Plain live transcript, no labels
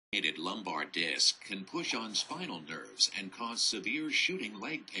Herniated lumbar disc can push on spinal nerves and cause severe shooting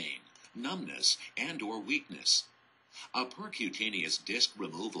leg pain, numbness, and/or weakness. A percutaneous disc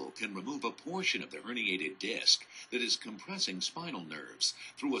removal can remove a portion of the herniated disc that is compressing spinal nerves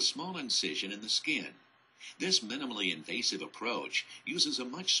through a small incision in the skin. This minimally invasive approach uses a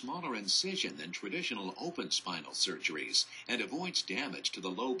much smaller incision than traditional open spinal surgeries and avoids damage to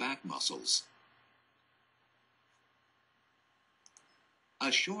the low back muscles.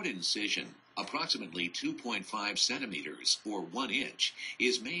 A short incision, approximately 2.5 centimeters or 1 inch,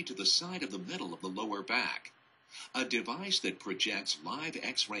 is made to the side of the middle of the lower back. A device that projects live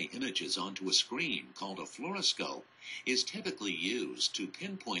X-ray images onto a screen called a fluoroscope is typically used to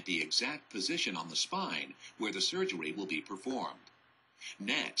pinpoint the exact position on the spine where the surgery will be performed.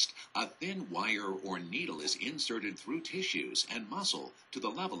 Next, a thin wire or needle is inserted through tissues and muscle to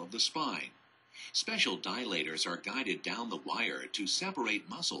the level of the spine. Special dilators are guided down the wire to separate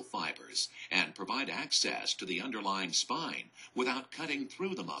muscle fibers and provide access to the underlying spine without cutting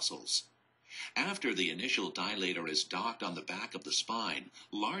through the muscles. After the initial dilator is docked on the back of the spine,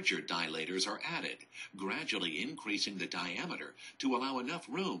 larger dilators are added, gradually increasing the diameter to allow enough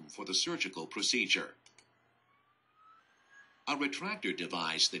room for the surgical procedure. A retractor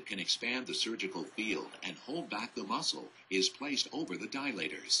device that can expand the surgical field and hold back the muscle is placed over the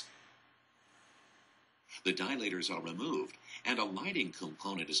dilators. The dilators are removed, and a lighting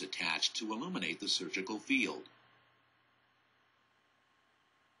component is attached to illuminate the surgical field.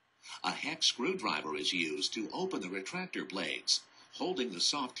 A hex screwdriver is used to open the retractor blades, holding the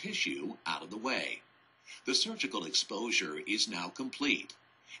soft tissue out of the way. The surgical exposure is now complete.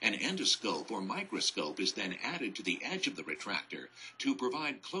 An endoscope or microscope is then added to the edge of the retractor to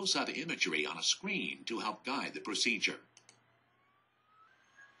provide close-up imagery on a screen to help guide the procedure.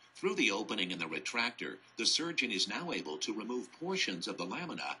 Through the opening in the retractor, the surgeon is now able to remove portions of the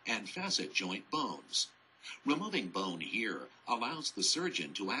lamina and facet joint bones. Removing bone here allows the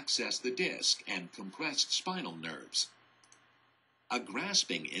surgeon to access the disc and compressed spinal nerves. A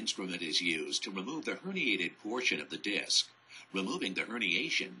grasping instrument is used to remove the herniated portion of the disc. Removing the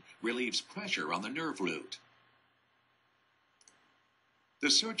herniation relieves pressure on the nerve root. The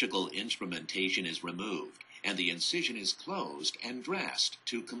surgical instrumentation is removed, and the incision is closed and dressed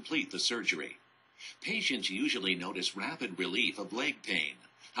to complete the surgery. Patients usually notice rapid relief of leg pain.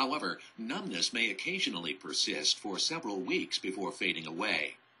 However, numbness may occasionally persist for several weeks before fading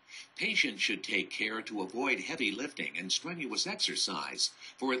away. Patients should take care to avoid heavy lifting and strenuous exercise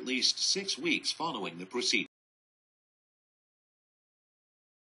for at least 6 weeks following the procedure.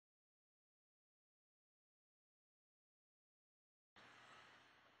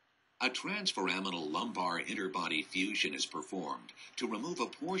 A transforaminal lumbar interbody fusion is performed to remove a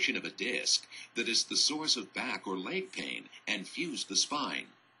portion of a disc that is the source of back or leg pain and fuse the spine.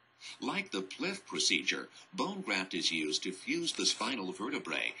 Like the PLIF procedure, bone graft is used to fuse the spinal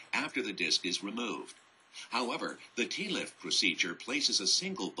vertebrae after the disc is removed. However, the TLIF procedure places a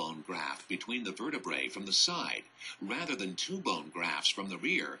single bone graft between the vertebrae from the side, rather than 2 bone grafts from the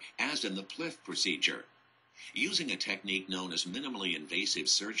rear, as in the PLIF procedure. Using a technique known as minimally invasive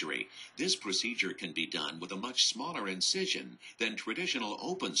surgery, this procedure can be done with a much smaller incision than traditional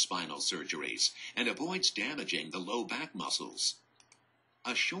open spinal surgeries and avoids damaging the low back muscles.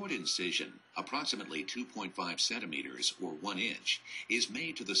 A short incision, approximately 2.5 centimeters or 1 inch, is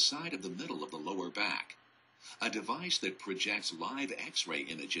made to the side of the middle of the lower back. A device that projects live X-ray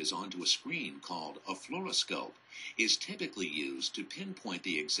images onto a screen called a fluoroscope is typically used to pinpoint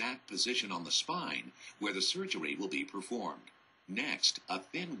the exact position on the spine where the surgery will be performed. Next, a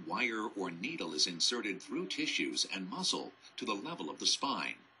thin wire or needle is inserted through tissues and muscle to the level of the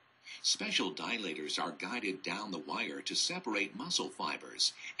spine. Special dilators are guided down the wire to separate muscle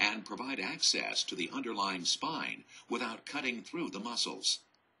fibers and provide access to the underlying spine without cutting through the muscles.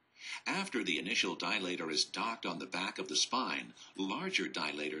 After the initial dilator is docked on the back of the spine, larger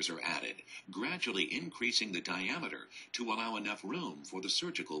dilators are added, gradually increasing the diameter to allow enough room for the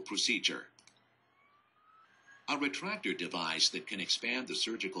surgical procedure. A retractor device that can expand the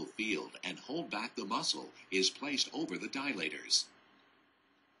surgical field and hold back the muscle is placed over the dilators.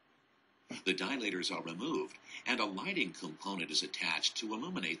 The dilators are removed, and a lighting component is attached to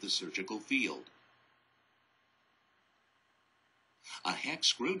illuminate the surgical field. A hex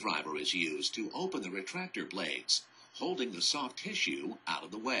screwdriver is used to open the retractor blades, holding the soft tissue out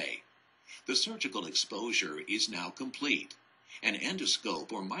of the way. The surgical exposure is now complete. An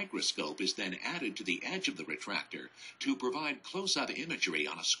endoscope or microscope is then added to the edge of the retractor to provide close-up imagery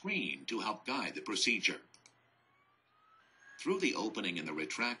on a screen to help guide the procedure. Through the opening in the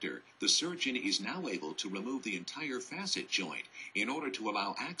retractor, the surgeon is now able to remove the entire facet joint in order to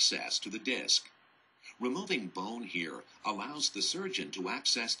allow access to the disc. Removing bone here allows the surgeon to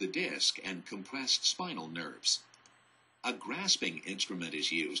access the disc and compressed spinal nerves. A grasping instrument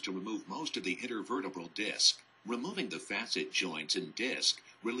is used to remove most of the intervertebral disc. Removing the facet joints and disc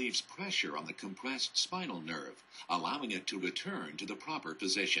relieves pressure on the compressed spinal nerve, allowing it to return to the proper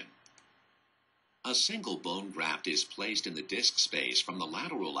position. A single bone graft is placed in the disc space from the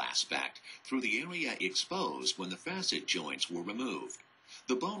lateral aspect through the area exposed when the facet joints were removed.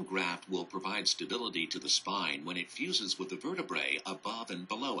 The bone graft will provide stability to the spine when it fuses with the vertebrae above and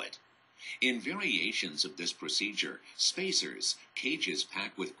below it. In variations of this procedure, spacers, cages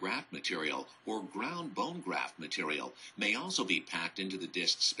packed with graft material, or ground bone graft material may also be packed into the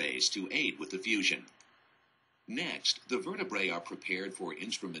disc space to aid with the fusion. Next, the vertebrae are prepared for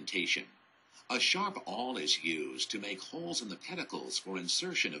instrumentation. A sharp awl is used to make holes in the pedicles for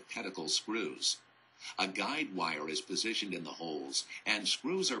insertion of pedicle screws. A guide wire is positioned in the holes, and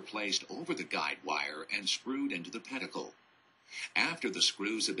screws are placed over the guide wire and screwed into the pedicle. After the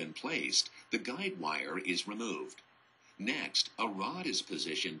screws have been placed, the guide wire is removed. Next, a rod is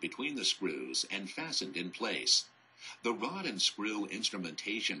positioned between the screws and fastened in place. The rod and screw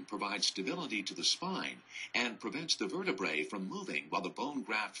instrumentation provides stability to the spine and prevents the vertebrae from moving while the bone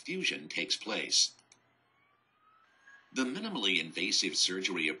graft fusion takes place. The minimally invasive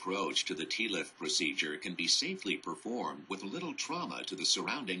surgery approach to the TLIF procedure can be safely performed with little trauma to the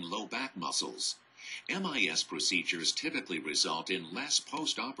surrounding low back muscles. MIS procedures typically result in less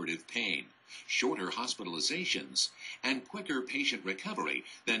post-operative pain, shorter hospitalizations, and quicker patient recovery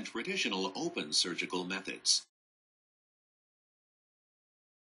than traditional open surgical methods.